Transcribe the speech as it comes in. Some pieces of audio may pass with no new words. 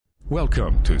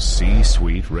Welcome to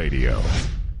C-Suite Radio.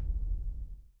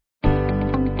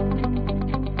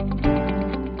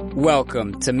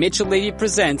 Welcome to Mitchell Levy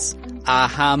Presents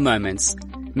Aha Moments.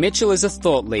 Mitchell is a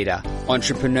thought leader,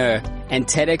 entrepreneur, and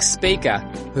TEDx speaker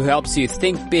who helps you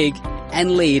think big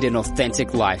and lead an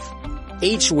authentic life.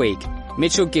 Each week,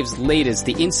 Mitchell gives leaders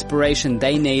the inspiration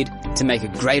they need to make a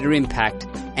greater impact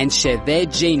and share their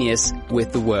genius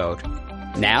with the world.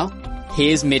 Now,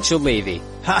 here's Mitchell Levy.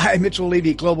 Hi, Mitchell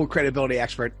Levy, global credibility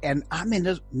expert, and I'm in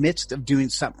the midst of doing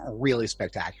something really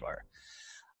spectacular.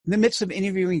 In the midst of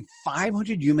interviewing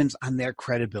 500 humans on their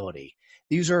credibility.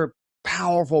 These are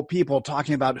powerful people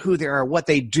talking about who they are, what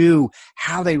they do,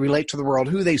 how they relate to the world,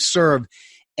 who they serve,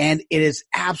 and it is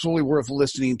absolutely worth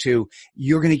listening to.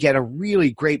 You're going to get a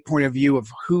really great point of view of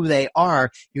who they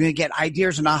are. You're going to get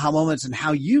ideas and aha moments and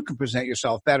how you can present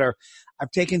yourself better.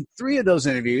 I've taken 3 of those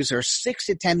interviews. They're 6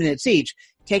 to 10 minutes each.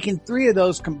 Taken 3 of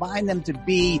those, combined them to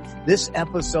be this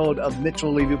episode of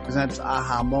Mitchell Levy Presents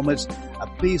Aha Moments.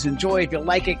 Please enjoy. If you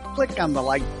like it, click on the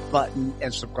like button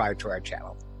and subscribe to our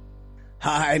channel.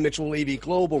 Hi, Mitchell Levy,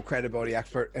 global credibility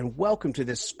expert, and welcome to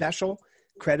this special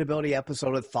credibility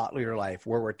episode of Thought Leader Life,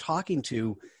 where we're talking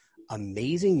to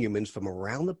amazing humans from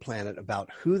around the planet about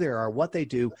who they are, what they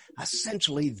do,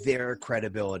 essentially their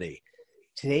credibility.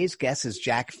 Today's guest is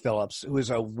Jack Phillips, who is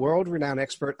a world-renowned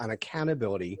expert on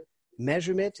accountability,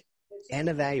 measurement, and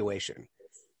evaluation.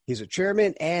 He's a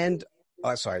chairman of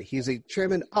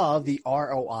the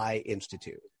ROI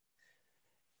Institute.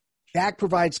 Jack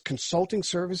provides consulting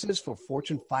services for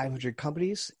Fortune 500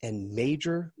 companies and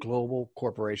major global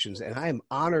corporations. And I am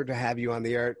honored to have you on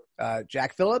the air,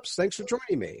 Jack Phillips. Thanks for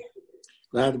joining me.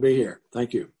 Glad to be here.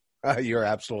 Thank you. You're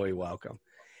absolutely welcome.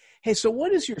 Hey, so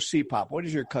what is your CPOP? What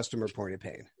is your customer point of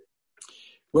pain?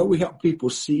 Well, we help people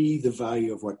see the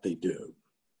value of what they do.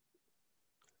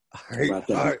 How about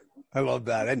that? I love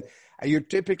that. And you're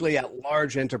typically at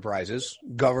large enterprises,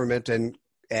 government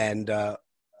and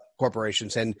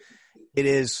corporations. And it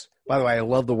is, by the way, I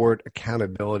love the word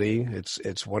accountability.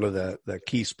 It's one of the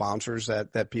key sponsors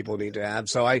that people need to have.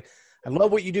 So I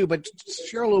love what you do, but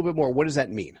share a little bit more. What does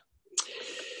that mean?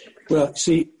 Well,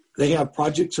 see, they have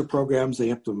projects or programs they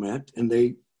implement, and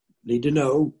they need to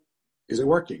know, is it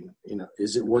working?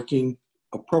 Is it working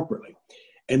appropriately?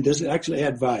 And does it actually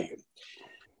add value?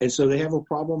 And so they have a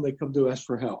problem, they come to us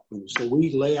for help. And so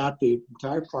we lay out the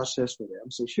entire process for them.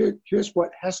 So here's what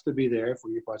has to be there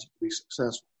for your project to be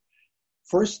successful.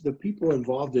 First, the people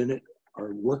involved in it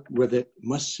or work with it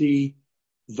must see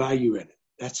value in it.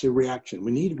 That's a reaction.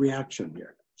 We need reaction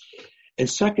here. And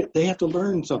second, they have to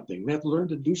learn something. They have to learn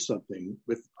to do something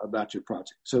about your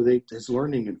project. So there's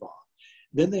learning involved.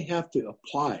 Then they have to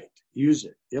apply it, use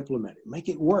it, implement it, make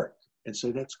it work. And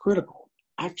so that's critical.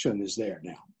 Action is there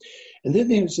now. And then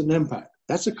there's an impact.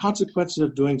 That's the consequences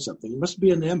of doing something. It must be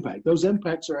an impact. Those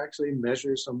impacts are actually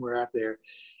measured somewhere out there,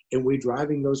 and we're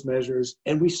driving those measures,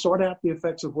 and we sort out the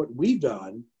effects of what we've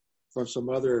done from some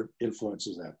other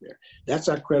influences out there. That's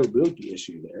our credibility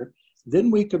issue there. Then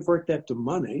we convert that to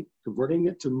money, converting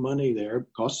it to money there,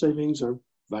 cost savings or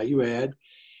value add,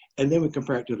 and then we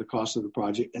compare it to the cost of the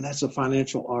project, and that's a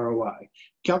financial ROI,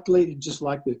 calculated just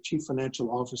like the chief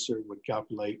financial officer would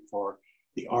calculate for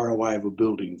the ROI of a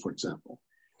building, for example.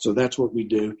 So that's what we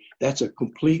do. That's a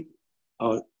complete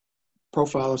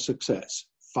profile of success.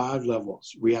 5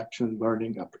 levels: reaction,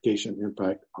 learning, application,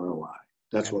 impact, ROI.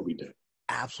 That's what we do.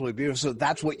 Absolutely beautiful. So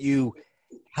that's what you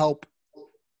help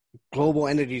global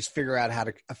entities figure out how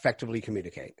to effectively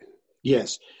communicate.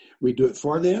 Yes. We do it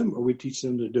for them, or we teach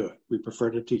them to do it. We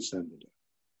prefer to teach them to do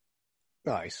it.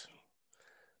 Nice.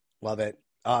 Love it.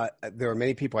 There are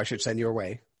many people I should send your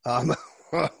way. Love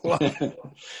that.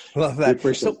 We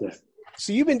appreciate that.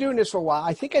 So you've been doing this for a while.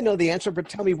 I think I know the answer, but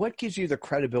tell me, what gives you the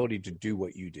credibility to do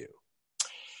what you do?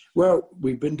 Well,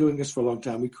 we've been doing this for a long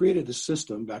time. We created a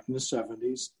system back in the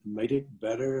 70s, made it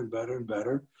better and better and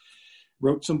better,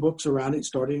 wrote some books around it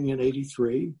starting in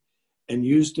 83, and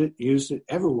used it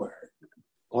everywhere.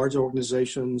 Large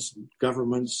organizations,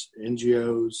 governments,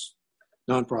 NGOs,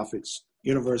 nonprofits,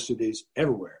 universities,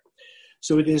 everywhere.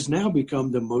 So it has now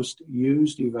become the most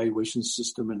used evaluation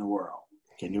system in the world.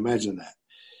 Can you imagine that?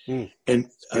 And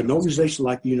an organization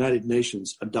like the United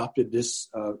Nations adopted this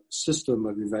system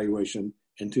of evaluation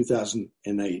in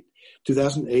 2008.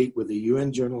 2008, with the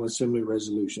UN General Assembly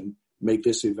resolution, made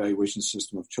this evaluation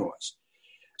system of choice.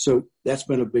 So that's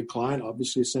been a big client,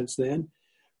 obviously, since then.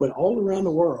 But all around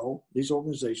the world, these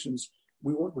organizations,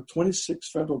 we work with 26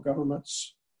 federal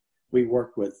governments. We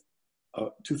work with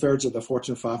 2/3 of the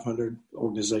Fortune 500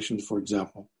 organizations, for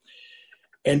example.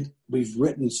 And we've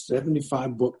written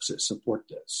 75 books that support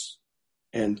this.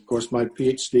 And of course, my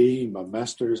PhD, my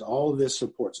master's, all of this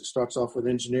supports. It starts off with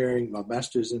engineering, my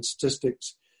master's in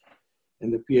statistics,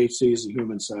 and the PhD is the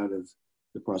human side of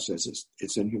the process.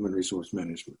 It's in human resource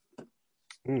management.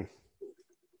 Mm.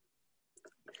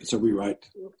 So we write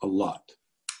a lot.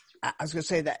 I was going to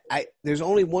say that there's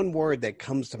only one word that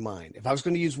comes to mind. If I was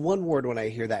going to use one word when I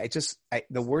hear that,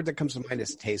 the word that comes to mind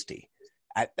is tasty.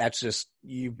 That's just,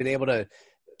 you've been able to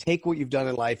take what you've done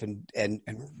in life and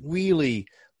really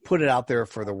put it out there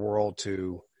for the world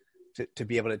to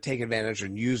be able to take advantage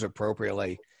and use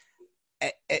appropriately.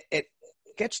 It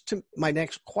gets to my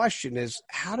next question is,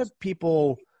 how do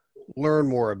people learn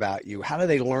more about you? How do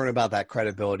they learn about that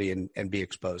credibility and be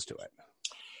exposed to it?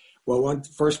 Well,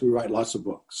 first we write lots of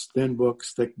books, thin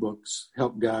books, thick books,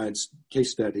 help guides,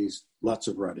 case studies, lots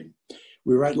of writing.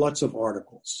 We write lots of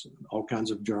articles, all kinds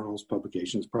of journals,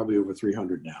 publications, probably over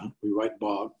 300 now. We write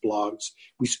blogs.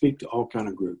 We speak to all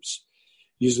kinds of groups,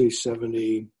 usually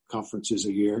 70 conferences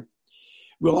a year.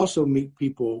 We'll also meet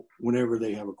people whenever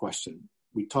they have a question.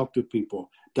 We talk to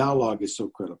people. Dialogue is so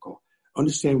critical.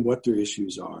 Understand what their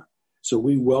issues are. So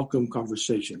we welcome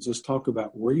conversations. Let's talk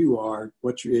about where you are,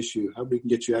 what's your issue, how we can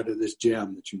get you out of this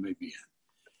jam that you may be in.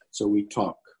 So we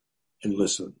talk and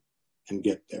listen and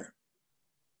get there.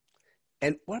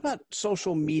 And what about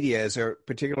social media? Is there a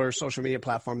particular social media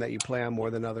platform that you play on more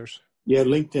than others? Yeah,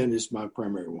 LinkedIn is my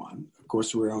primary one. Of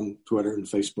course, we're on Twitter and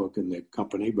Facebook in the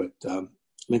company, but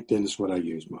LinkedIn is what I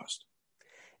use most.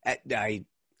 I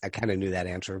kind of knew that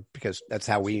answer because that's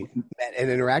how we met and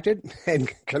interacted and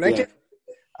connected. Yeah.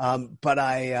 But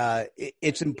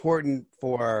it's important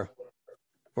for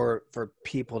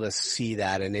people to see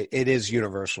that, and it is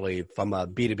universally from a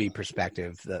B2B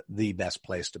perspective the best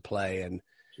place to play, and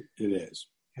it is.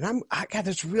 And God,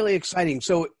 that's really exciting.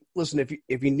 So listen,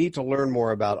 if you need to learn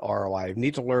more about ROI, you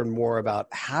need to learn more about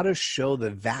how to show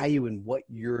the value in what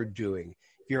you're doing.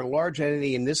 If you're a large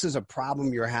entity and this is a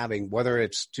problem you're having, whether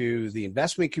it's to the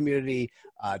investment community,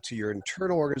 to your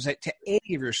internal organization, to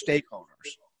any of your stakeholders.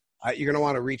 You're going to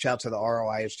want to reach out to the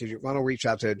ROI Institute. You're going to reach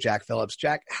out to Jack Phillips.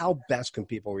 Jack, how best can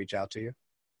people reach out to you?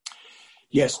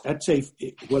 Yes, I'd say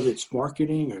whether it's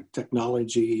marketing or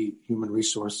technology, human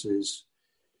resources,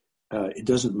 it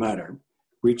doesn't matter.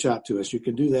 Reach out to us. You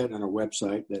can do that on our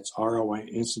website. That's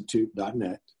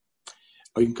roiinstitute.net.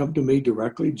 Or you can come to me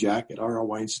directly, Jack at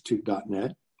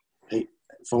roiinstitute.net.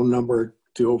 Phone number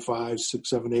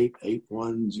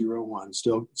 205-678-8101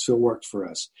 still works for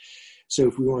us. So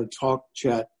if we want to talk,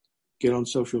 chat, get on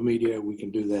social media, we can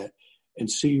do that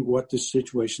and see what the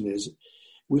situation is.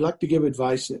 We like to give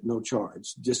advice at no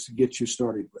charge, just to get you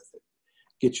started with it,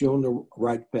 get you on the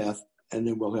right path, and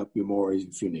then we'll help you more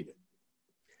if you need it.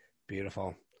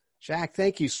 Beautiful. Jack,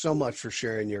 thank you so much for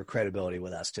sharing your credibility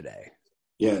with us today.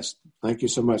 Yes. Thank you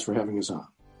so much for having us on.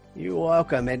 You're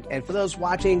welcome. And for those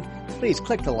watching, please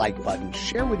click the like button,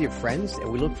 share with your friends, and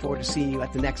we look forward to seeing you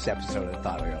at the next episode of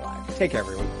Thought Leader Live. Take care,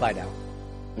 everyone. Bye now.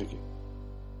 Thank you.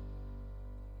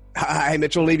 Hi,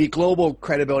 Mitchell Levy, global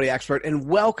credibility expert, and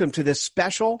welcome to this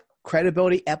special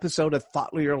credibility episode of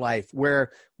Thought Leader Life,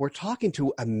 where we're talking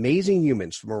to amazing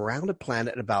humans from around the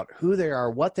planet about who they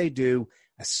are, what they do,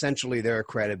 essentially their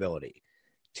credibility.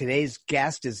 Today's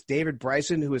guest is David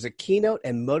Bryson, who is a keynote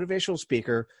and motivational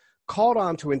speaker called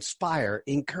on to inspire,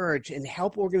 encourage, and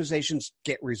help organizations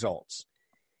get results.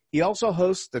 He also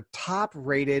hosts the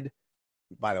top-rated,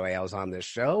 by the way, I was on this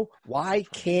show, Why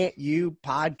Can't You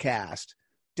podcast.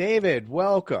 David,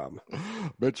 welcome.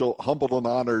 Mitchell, humbled and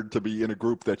honored to be in a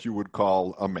group that you would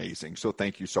call amazing. So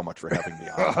thank you so much for having me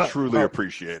on. Truly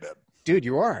appreciate it. Dude,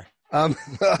 you are.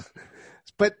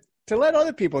 But to let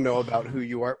other people know about who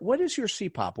you are, what is your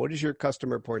CPOP? What is your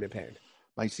customer point of pain?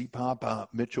 My CPOP,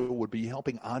 Mitchell, would be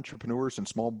helping entrepreneurs and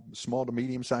small to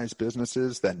medium-sized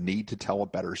businesses that need to tell a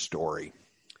better story.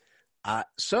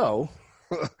 So,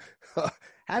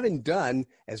 having done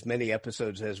as many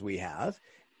episodes as we have,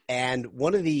 and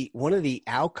one of the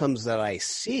outcomes that I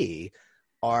see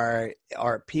are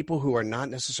people who are not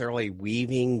necessarily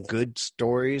weaving good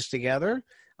stories together.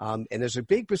 And there's a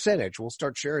big percentage. We'll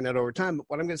start sharing that over time. But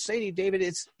what I'm going to say to you, David,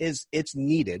 is it's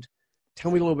needed.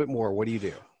 Tell me a little bit more. What do you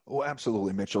do? Oh,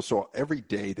 absolutely, Mitchell. So every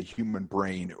day the human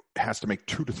brain has to make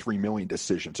 2 to 3 million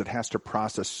decisions. It has to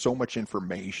process so much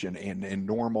information in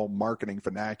normal marketing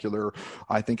vernacular.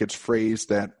 I think it's phrased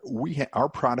that our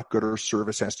product, good, or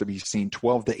service has to be seen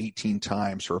 12 to 18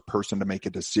 times for a person to make a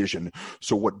decision.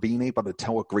 So what being able to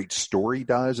tell a great story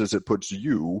does is it puts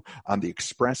you on the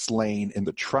express lane in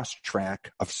the trust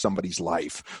track of somebody's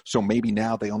life. So maybe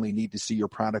now they only need to see your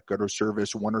product, good, or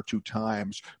service 1 or 2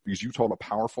 times because you told a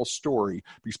powerful story,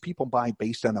 because most people buy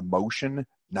based on emotion,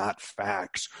 not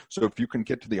facts. So if you can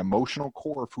get to the emotional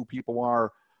core of who people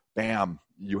are, bam,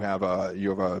 you have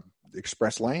a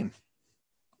express lane.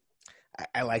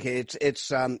 I like it. It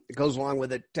goes along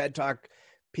with it. TED Talk.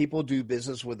 People do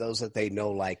business with those that they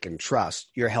know, like, and trust.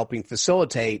 You're helping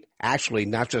facilitate actually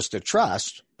not just the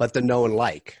trust, but the know and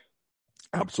like.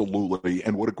 Absolutely.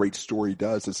 And what a great story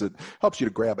does is it helps you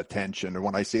to grab attention. And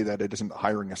when I say that, it isn't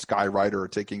hiring a skywriter or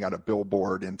taking out a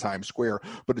billboard in Times Square,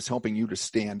 but it's helping you to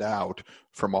stand out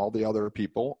from all the other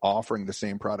people offering the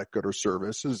same product, good, or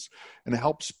services. And it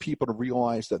helps people to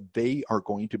realize that they are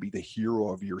going to be the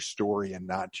hero of your story and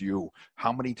not you.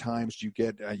 How many times do you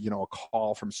get a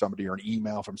call from somebody or an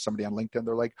email from somebody on LinkedIn?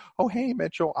 They're like, oh, hey,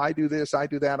 Mitchell, I do this, I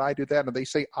do that, I do that. And they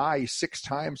say I 6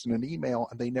 times in an email,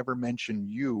 and they never mention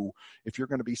you. If you're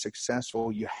going to be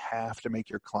successful, you have to make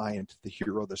your client the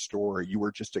hero of the story. You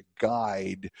are just a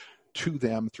guide to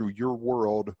them through your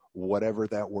world, whatever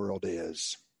that world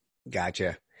is.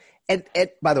 Gotcha. And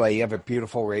by the way, you have a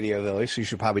beautiful radio voice, so you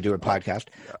should probably do a podcast.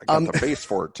 I got the face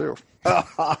for it too.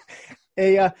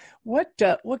 Hey,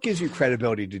 what gives you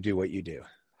credibility to do what you do?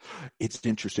 It's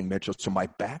interesting, Mitchell. So my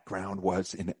background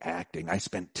was in acting. I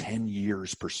spent 10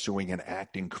 years pursuing an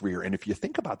acting career. And if you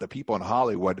think about the people in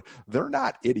Hollywood, they're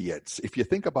not idiots. If you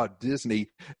think about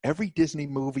Disney, every Disney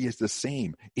movie is the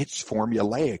same. It's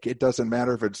formulaic. It doesn't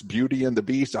matter if it's Beauty and the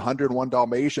Beast, 101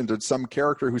 Dalmatians, and some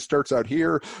character who starts out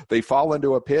here, they fall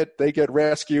into a pit, they get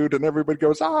rescued, and everybody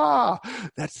goes, ah.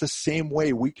 That's the same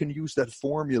way we can use that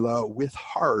formula with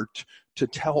heart to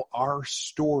tell our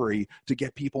story, to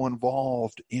get people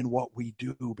involved in what we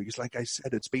do. Because like I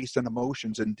said, it's based on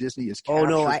emotions, and Disney has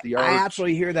captured the art. I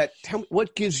absolutely hear that. Tell me,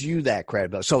 what gives you that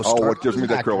credibility? What gives me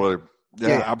that credibility?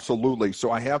 Yeah, absolutely.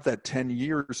 So I have that 10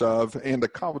 years and a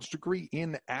college degree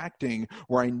in acting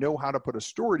where I know how to put a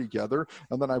story together.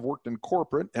 And then I've worked in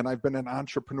corporate, and I've been an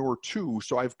entrepreneur too.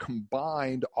 So I've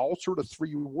combined all sort of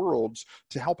 3 worlds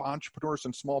to help entrepreneurs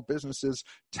and small businesses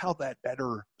tell that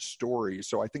better story.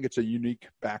 So I think it's a unique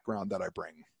background that I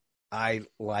bring. I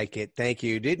like it. Thank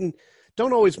you.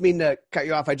 Don't always mean to cut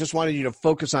you off. I just wanted you to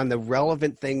focus on the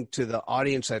relevant thing to the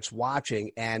audience that's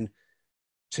watching. And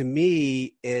to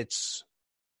me, it's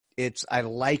I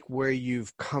like where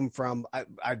you've come from.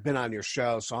 I've been on your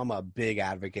show, so I'm a big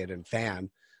advocate and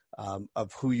fan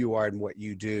of who you are and what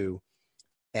you do,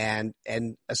 and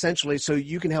essentially, so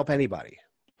you can help anybody.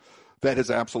 That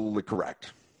is absolutely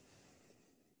correct.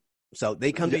 So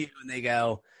they come to you and they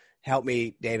go, "Help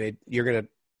me, David." You're going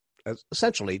to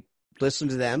essentially listen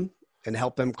to them and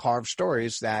help them carve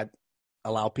stories that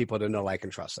allow people to know, like,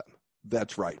 and trust them.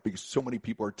 That's right, because so many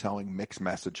people are telling mixed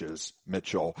messages,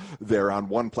 Mitchell. They're on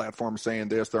one platform saying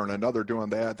this, they're on another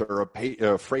doing that. They're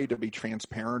afraid to be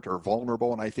transparent or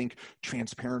vulnerable, and I think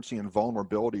transparency and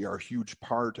vulnerability are a huge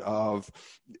part of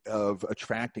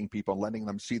attracting people, letting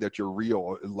them see that you're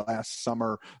real. Last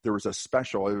summer, there was a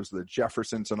special. It was the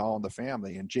Jeffersons and All in the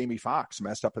Family, and Jamie Foxx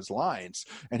messed up his lines,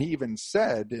 and he even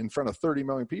said in front of 30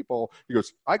 million people, he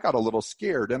goes, I got a little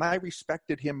scared, and I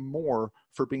respected him more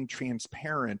for being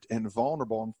transparent and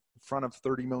vulnerable in front of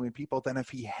 30 million people than if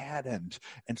he hadn't.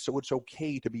 And so it's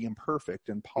okay to be imperfect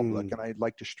in public. And I'd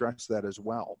like to stress that as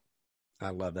well. I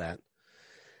love that.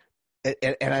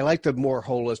 And I like the more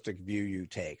holistic view you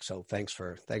take. So thanks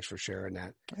for sharing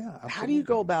that. Yeah, absolutely. How do you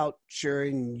go about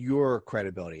sharing your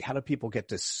credibility? How do people get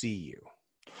to see you?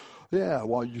 Yeah,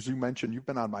 well, as you mentioned, you've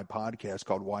been on my podcast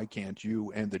called Why Can't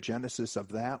You? And the genesis of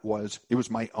that was, it was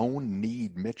my own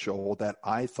need, Mitchell, that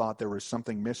I thought there was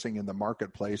something missing in the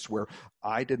marketplace where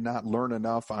I did not learn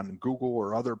enough on Google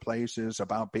or other places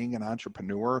about being an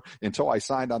entrepreneur until I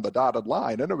signed on the dotted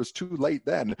line. And it was too late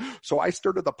then. So I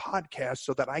started the podcast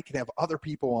so that I could have other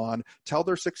people on, tell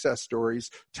their success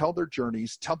stories, tell their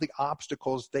journeys, tell the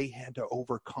obstacles they had to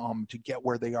overcome to get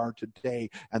where they are today.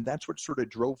 And that's what sort of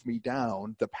drove me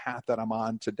down the path that I'm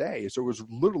on today. So it was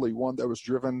literally one that was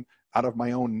driven out of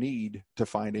my own need to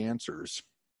find answers.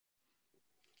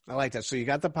 I like that. So you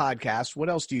got the podcast. What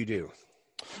else do you do?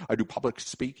 I do public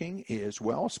speaking as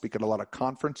well, speak at a lot of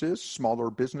conferences,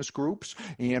 smaller business groups,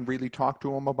 and really talk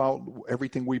to them about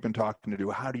everything we've been talking to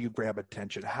do. How do you grab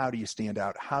attention? How do you stand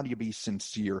out? How do you be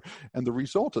sincere? And the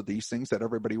result of these things that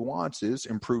everybody wants is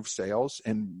improved sales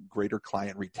and greater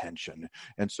client retention.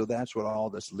 And so that's what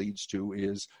all this leads to,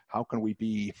 is how can we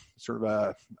be sort of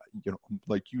a,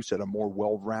 like you said, a more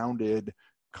well-rounded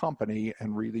company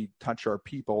and really touch our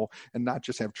people and not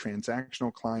just have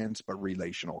transactional clients, but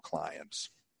relational clients.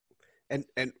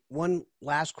 And one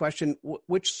last question,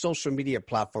 which social media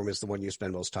platform is the one you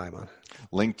spend most time on?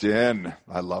 LinkedIn.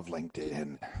 I love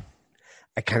LinkedIn.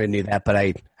 I kind of knew that, but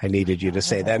I needed you to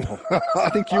say that. I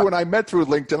think you and I met through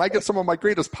LinkedIn. I get some of my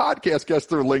greatest podcast guests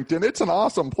through LinkedIn. It's an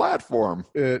awesome platform.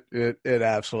 It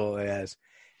absolutely is.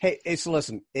 Hey, so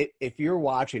listen, if you're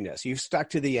watching this, you've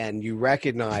stuck to the end, you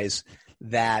recognize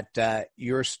that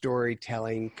your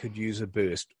storytelling could use a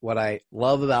boost. What I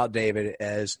love about David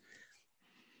is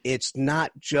it's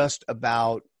not just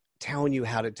about telling you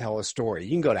how to tell a story.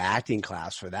 You can go to acting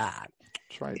class for that.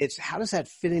 That's right. It's how does that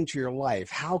fit into your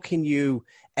life? How can you,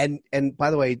 and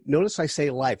by the way, notice I say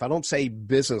life. I don't say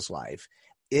business life.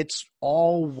 It's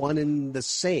all one and the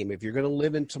same. If you're going to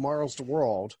live in tomorrow's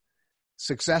world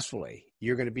successfully,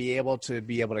 you're going to be able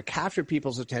to capture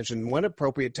people's attention when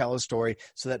appropriate, tell a story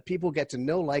so that people get to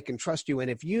know, like, and trust you. And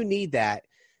if you need that,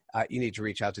 you need to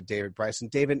reach out to David Bryson.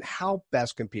 David, how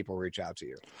best can people reach out to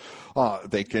you?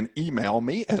 They can email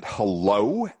me at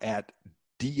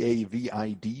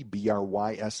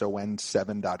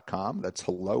hello@davidbryson7.com. That's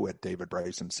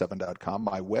hello@davidbryson7.com.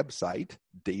 My website,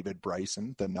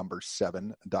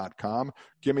 davidbryson7.com.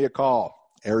 Give me a call.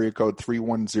 Area code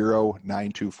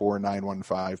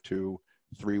 310-924-9152.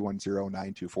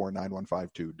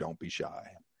 310-924-9152. Don't be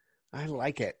shy. I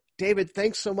like it. David,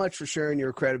 thanks so much for sharing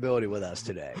your credibility with us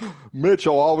today.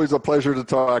 Mitchell, always a pleasure to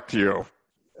talk to you.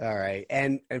 All right.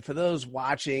 And for those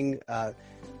watching,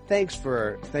 thanks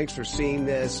for seeing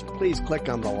this. Please click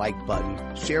on the like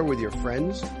button, share with your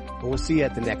friends, and we'll see you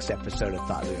at the next episode of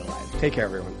Thought Leader Live. Take care,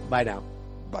 everyone. Bye now.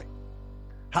 Bye.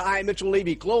 Hi, Mitchell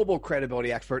Levy, global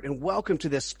credibility expert, and welcome to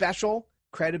this special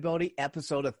credibility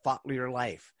episode of Thought Leader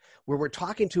Life, where we're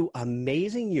talking to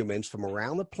amazing humans from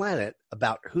around the planet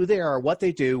about who they are, what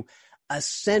they do,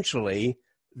 essentially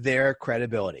their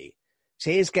credibility.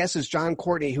 Today's guest is John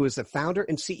Courtney, who is the founder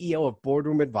and CEO of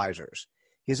Boardroom Advisors.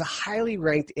 He is highly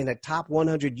ranked in a top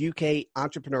 100 UK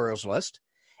entrepreneurs list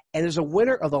and is a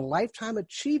winner of the Lifetime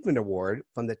Achievement Award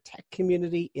from the tech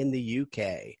community in the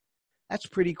UK. That's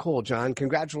pretty cool, John.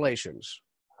 Congratulations.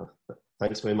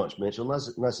 Thanks very much, Mitchell.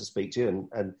 Nice to speak to you,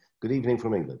 and good evening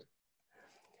from England.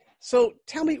 So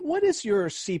tell me, what is your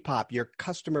CPOP, your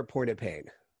customer point of pain?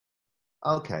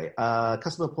 Okay.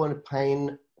 Customer point of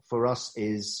pain for us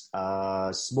is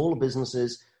smaller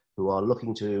businesses who are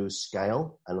looking to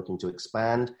scale and looking to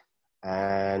expand,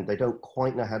 and they don't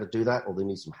quite know how to do that, or they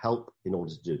need some help in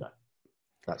order to do that.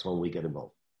 That's when we get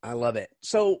involved. I love it.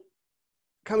 So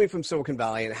coming from Silicon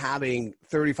Valley and having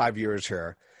 35 years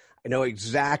here, I know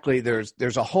exactly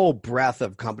there's a whole breadth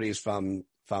of companies from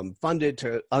funded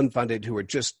to unfunded who are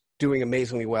just doing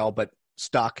amazingly well, but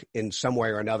stuck in some way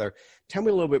or another. Tell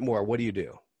me a little bit more. What do you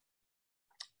do?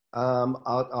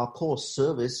 Our core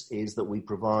service is that we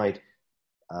provide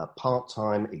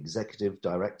part-time executive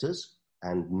directors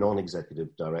and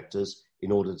non-executive directors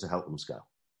in order to help them scale.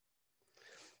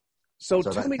 So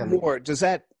tell me more. Does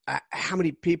that? How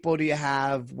many people do you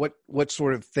have? What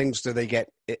sort of things do they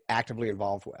get actively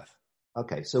involved with?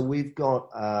 Okay, so we've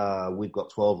got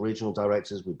 12 regional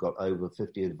directors. We've got over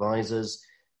 50 advisors.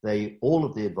 All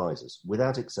of the advisors,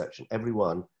 without exception,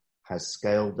 everyone has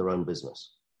scaled their own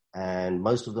business, and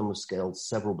most of them have scaled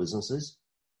several businesses.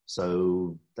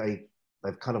 So they've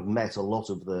kind of met a lot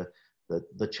of the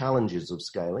challenges of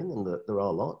scaling, and there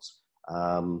are lots.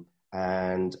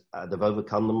 And they've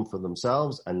overcome them for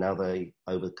themselves, and now they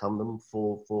overcome them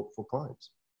for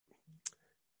clients.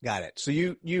 Got it. So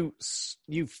you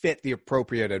fit the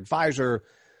appropriate advisor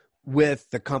with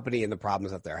the company and the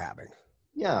problems that they're having.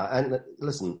 Yeah, and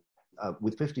listen,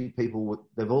 with 50 people,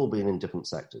 they've all been in different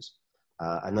sectors,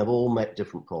 and they've all met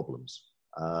different problems.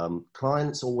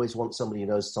 Clients always want somebody who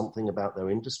knows something about their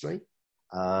industry.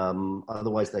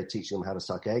 Otherwise, they're teaching them how to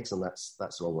suck eggs, and that's the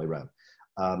wrong way around.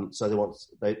 So they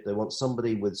want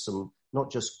somebody with some,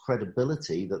 not just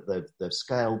credibility that they've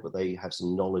scaled, but they have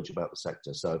some knowledge about the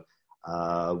sector. So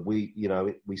we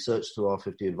search through our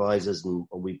 50 advisors, and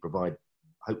we provide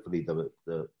hopefully the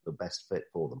best fit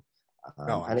for them.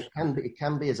 And it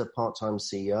can be as a part-time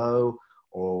CEO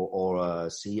or a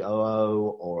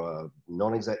COO or a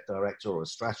non-exec director or a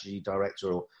strategy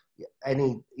director, or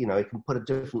any, it can put a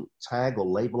different tag or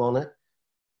label on it,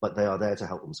 but they are there to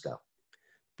help them scale.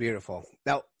 Beautiful.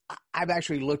 Now, I've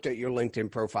actually looked at your LinkedIn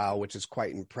profile, which is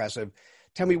quite impressive.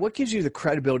 Tell me, what gives you the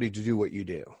credibility to do what you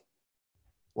do?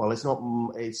 Well, it's not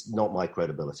my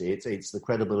credibility. It's the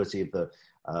credibility of the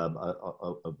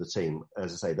team.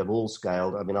 As I say, they've all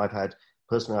scaled. I mean, I've had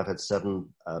 7.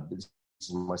 This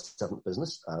is my 7th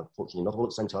business. Fortunately, not all at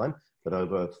the same time, but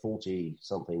over 40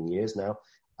 something years now.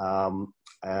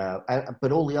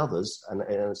 But all the others, and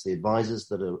it's the advisors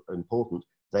that are important.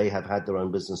 They have had their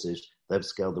own businesses. They've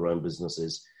scaled their own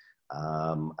businesses,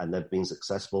 and they've been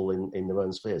successful in their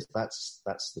own spheres. That's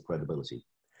the credibility.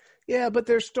 Yeah, but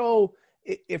there's still,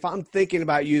 if I'm thinking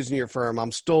about using your firm,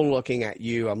 I'm still looking at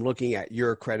you. I'm looking at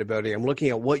your credibility. I'm looking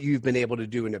at what you've been able to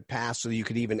do in the past so you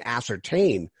could even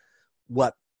ascertain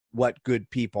what good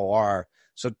people are.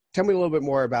 So tell me a little bit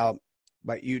more about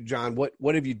you, John.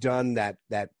 What have you done that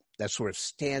sort of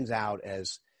stands out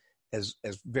as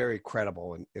very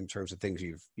credible in terms of things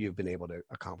you've been able to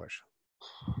accomplish?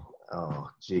 Oh,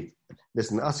 gee.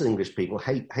 Listen, us English people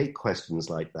hate questions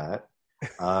like that.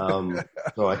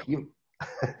 So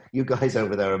you guys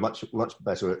over there are much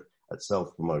better at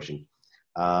self-promotion.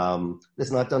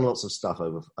 Listen, I've done lots of stuff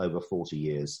over 40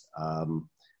 years.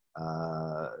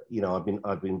 I've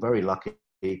been very lucky.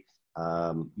 You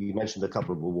mentioned a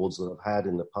couple of awards that I've had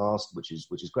in the past, which is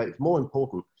great. More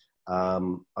important,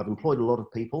 I've employed a lot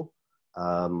of people.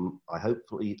 I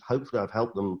hopefully I've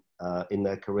helped them in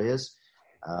their careers,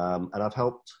 and I've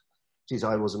helped. Geez,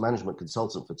 I was a management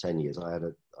consultant for 10 years. I had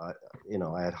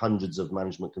hundreds of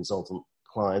management consultant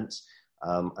clients,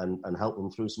 and helped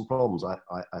them through some problems. I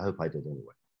hope I did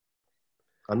anyway.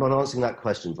 I'm not answering that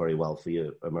question very well for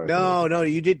you, American. No,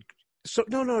 you did. So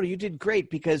no, you did great,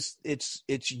 because it's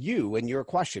you and your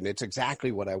question. It's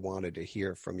exactly what I wanted to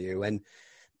hear from you. And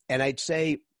I'd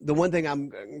say the one thing I'm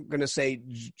going to say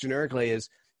generically is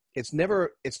it's not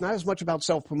as much about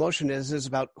self-promotion as it is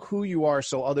about who you are,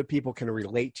 so other people can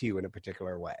relate to you in a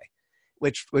particular way.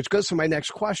 Which goes to my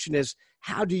next question is,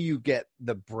 how do you get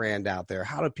the brand out there?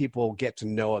 How do people get to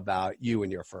know about you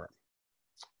and your firm?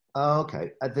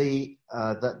 Okay,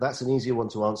 that's an easier one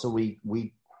to answer.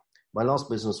 My last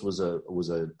business was a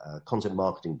content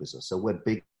marketing business, so we're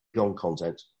big on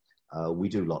content. We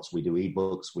do lots. We do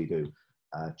ebooks. We do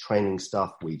training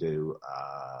stuff. We do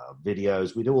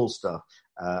videos. We do all stuff,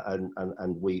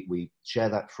 and we share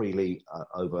that freely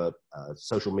over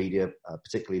social media,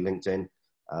 particularly LinkedIn.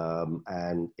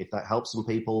 And if that helps some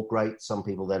people, great. Some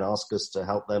people then ask us to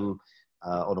help them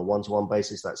on a one-to-one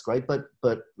basis. That's great. But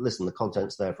listen, the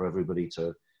content's there for everybody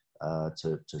to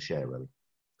share, really.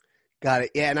 Got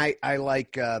it. Yeah, and I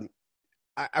like.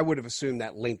 I would have assumed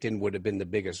that LinkedIn would have been the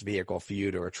biggest vehicle for you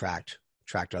to attract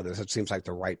others. It seems like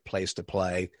the right place to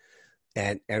play.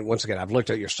 And once again, I've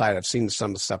looked at your site. I've seen some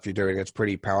of the stuff you're doing. It's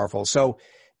pretty powerful. So,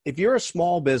 if you're a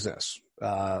small business,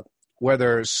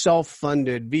 whether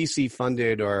self-funded,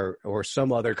 VC-funded, or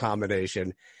some other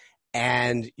combination,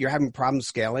 and you're having problems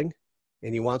scaling,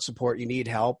 and you want support, you need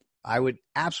help, I would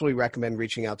absolutely recommend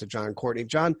reaching out to John Courtney.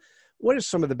 John, what are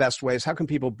some of the best ways? How can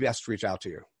people best reach out to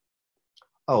you?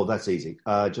 Oh, that's easy.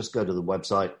 Just go to the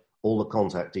website. All the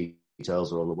contact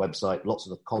details are on the website. Lots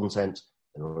of the content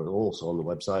are also on the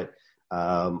website.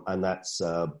 And that's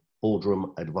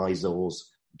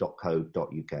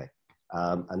boardroomadvisors.co.uk.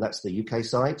 And that's the UK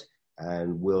site.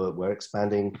 And we're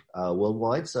expanding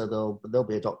worldwide, so there'll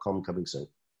be a .com coming soon.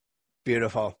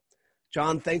 Beautiful.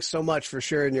 John, thanks so much for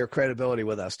sharing your credibility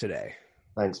with us today.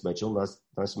 Thanks, Mitchell. Nice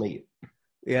to meet you.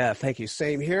 Yeah, thank you.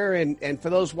 Same here. And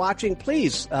for those watching,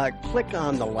 please click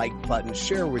on the like button,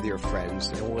 share with your friends,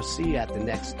 and we'll see you at the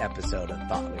next episode of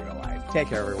Thought Leader Life. Take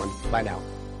care, everyone. Bye now.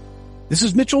 This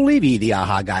is Mitchell Levy, the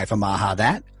AHA guy from AHA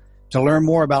That. To learn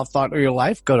more about Thought Leader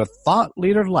Life, go to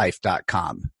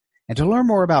thoughtleaderlife.com. And to learn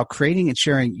more about creating and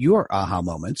sharing your AHA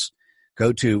moments,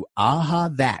 go to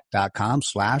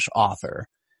ahathat.com/author,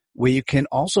 where you can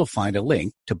also find a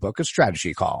link to book a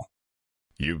strategy call.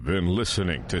 You've been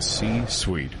listening to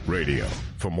C-Suite Radio.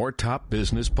 For more top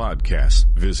business podcasts,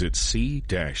 visit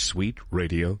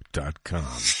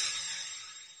c-suiteradio.com.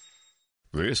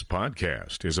 This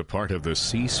podcast is a part of the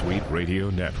C-Suite Radio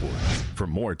Network. For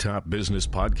more top business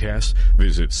podcasts,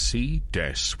 visit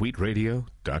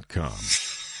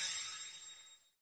c-suiteradio.com.